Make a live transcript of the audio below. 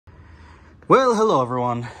Well, hello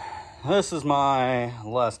everyone. This is my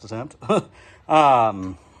last attempt.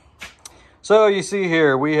 So you see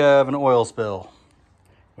here, we have an oil spill.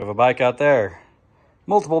 We have a bike out there.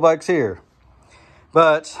 Multiple bikes here.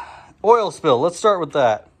 But oil spill, let's start with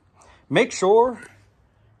that. Make sure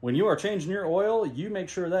when you are changing your oil, you make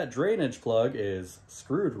sure that drainage plug is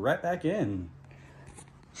screwed right back in.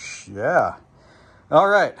 Yeah. All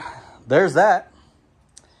right, there's that.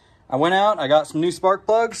 I went out, I got some new spark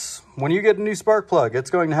plugs. When you get a new spark plug, it's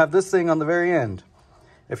going to have this thing on the very end.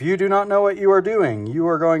 If you do not know what you are doing, you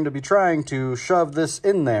are going to be trying to shove this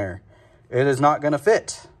in there. It is not going to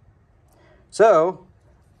fit. So,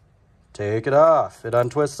 take it off. It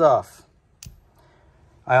untwists off.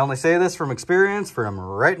 I only say this from experience from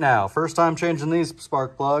right now. First time changing these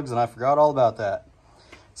spark plugs, and I forgot all about that.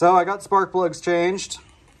 So, I got spark plugs changed.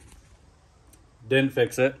 Didn't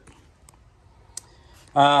fix it.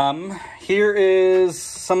 Here is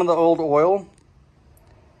some of the old oil.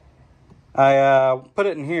 I put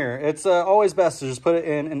it in here. It's always best to just put it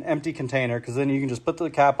in an empty container, because then you can just put the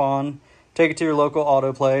cap on, take it to your local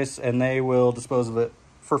auto place, and they will dispose of it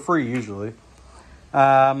for free usually.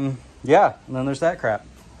 Yeah, and then there's that crap.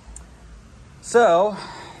 So,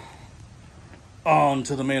 on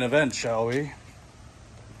to the main event, shall we?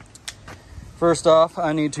 First off,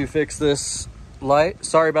 I need to fix this light.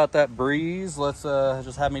 Sorry about that breeze. Let's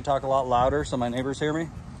just have me talk a lot louder so my neighbors hear me.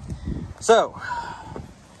 So,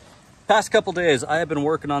 past couple days I have been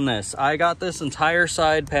working on this. I got this entire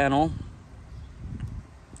side panel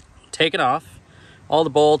taken off, all the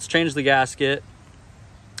bolts, changed the gasket,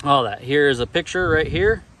 all that. Here is a picture right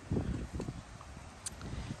here.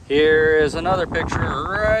 Here is another picture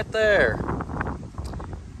right there.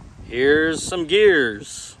 Here's some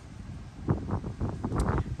gears.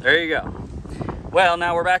 There you go. Well,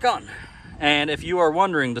 now we're back on. And if you are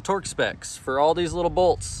wondering, the torque specs for all these little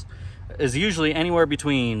bolts is usually anywhere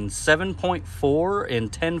between 7.4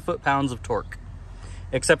 and 10 foot-pounds of torque.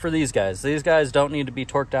 Except for these guys. These guys don't need to be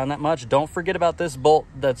torqued down that much. Don't forget about this bolt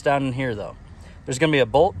that's down in here, though. There's going to be a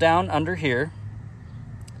bolt down under here.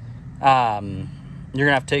 You're going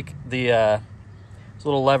to have to take the this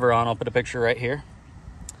little lever on. I'll put a picture right here.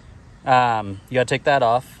 You got to take that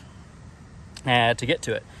off to get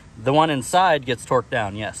to it. The one inside gets torqued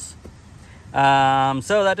down, yes.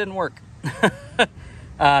 So that didn't work. You're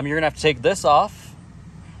going to have to take this off,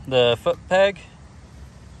 the foot peg,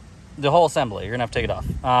 the whole assembly. You're going to have to take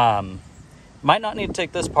it off. Might not need to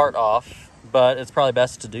take this part off, but it's probably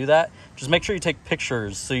best to do that. Just make sure you take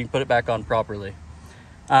pictures so you can put it back on properly.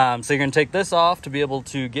 So you're going to take this off to be able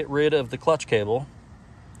to get rid of the clutch cable,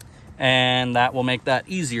 and that will make that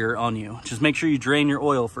easier on you. Just make sure you drain your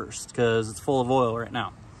oil first, because it's full of oil right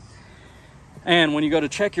now. And when you go to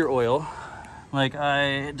check your oil, like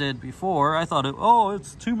I did before, I thought,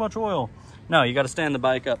 it's too much oil. No, you got to stand the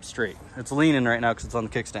bike up straight. It's leaning right now because it's on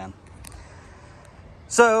the kickstand.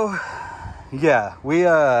 So, yeah, we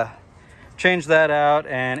changed that out,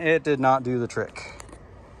 and it did not do the trick.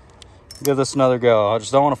 Give this another go. I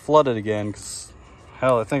just don't want to flood it again, because,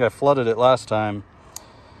 hell, I think I flooded it last time.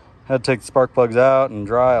 Had to take the spark plugs out and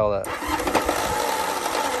dry all that.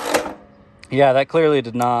 Yeah, that clearly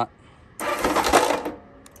did not.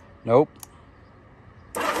 Nope.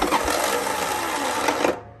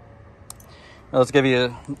 Let's give you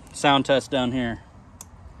a sound test down here.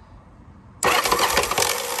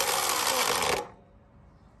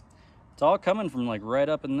 It's all coming from like right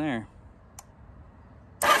up in there.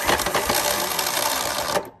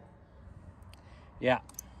 Yeah.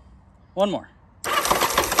 One more.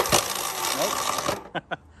 Nope.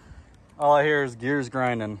 All I hear is gears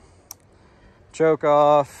grinding. Choke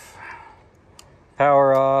off.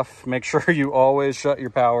 Power off. Make sure you always shut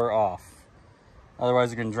your power off.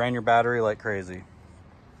 Otherwise, you can drain your battery like crazy.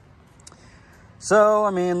 So,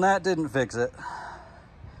 I mean, that didn't fix it.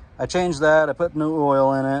 I changed that. I put new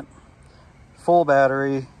oil in it. Full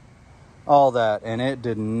battery. All that. And it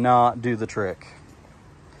did not do the trick.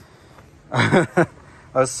 I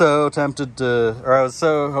was so tempted to, or I was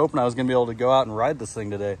so hoping I was going to be able to go out and ride this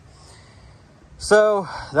thing today. So,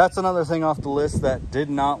 that's another thing off the list that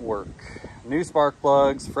did not work. New spark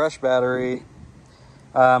plugs, fresh battery.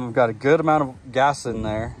 Got a good amount of gas in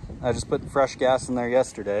there. I just put fresh gas in there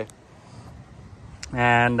yesterday.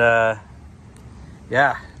 And,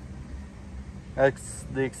 yeah. That's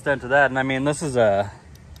the extent of that. And I mean, this is a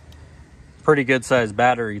pretty good sized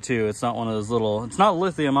battery too. It's not one of those little, it's not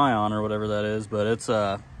lithium ion or whatever that is, but it's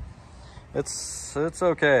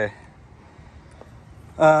okay.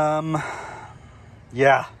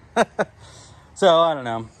 Yeah. So, I don't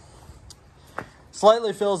know.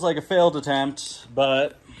 Slightly feels like a failed attempt,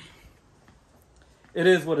 but it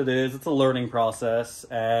is what it is. It's a learning process,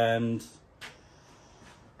 and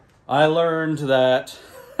I learned that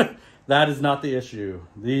that is not the issue.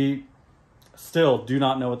 Still do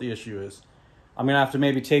not know what the issue is. I'm going to have to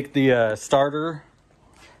maybe take the starter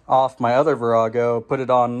off my other Virago, put it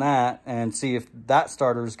on that, and see if that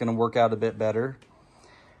starter is going to work out a bit better.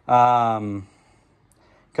 Because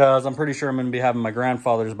I'm pretty sure I'm going to be having my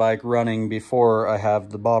grandfather's bike running before I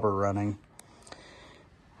have the bobber running.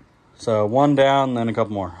 So one down, then a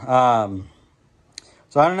couple more.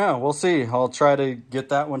 So I don't know. We'll see. I'll try to get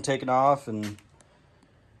that one taken off and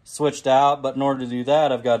switched out. But in order to do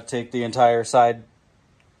that, I've got to take the entire side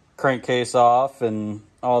crankcase off and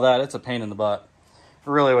all that. It's a pain in the butt. I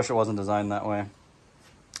really wish it wasn't designed that way.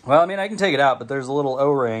 Well, I mean, I can take it out, but there's a little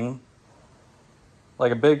O-ring,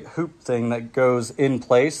 like a big hoop thing that goes in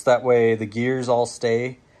place. That way the gears all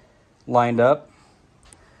stay lined up.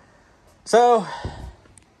 So,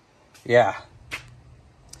 yeah.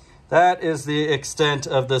 That is the extent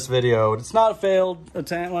of this video. It's not a failed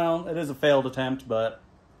attempt. Well, it is a failed attempt, but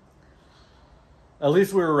at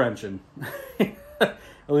least we were wrenching.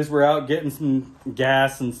 At least we're out getting some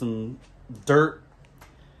gas and some dirt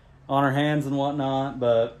on our hands and whatnot,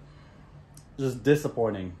 but just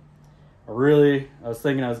disappointing. I was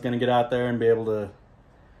thinking I was going to get out there and be able to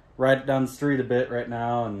ride it down the street a bit right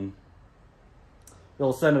now and be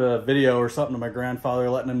able to send a video or something to my grandfather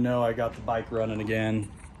letting him know I got the bike running again.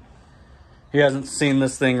 He hasn't seen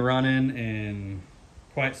this thing running in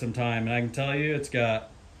quite some time, and I can tell you it's got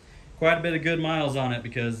quite a bit of good miles on it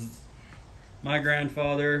because my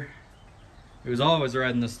grandfather, he was always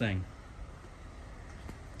riding this thing.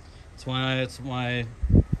 That's why it's my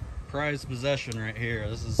prized possession right here.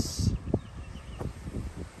 This is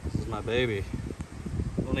my baby.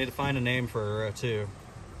 We'll need to find a name for her too.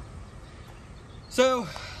 So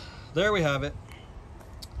there we have it.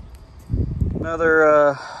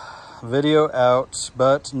 Another video out,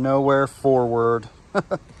 but nowhere forward.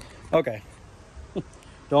 Okay.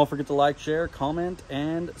 Don't forget to like, share, comment,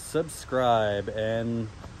 and subscribe. And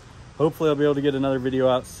hopefully I'll be able to get another video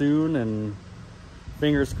out soon, and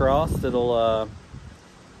fingers crossed it'll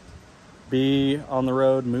be on the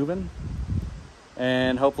road moving.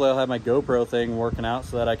 And hopefully I'll have my GoPro thing working out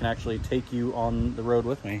so that I can actually take you on the road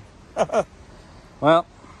with me. Well,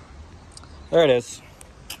 there it is.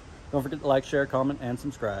 Don't forget to like, share, comment, and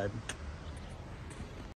subscribe.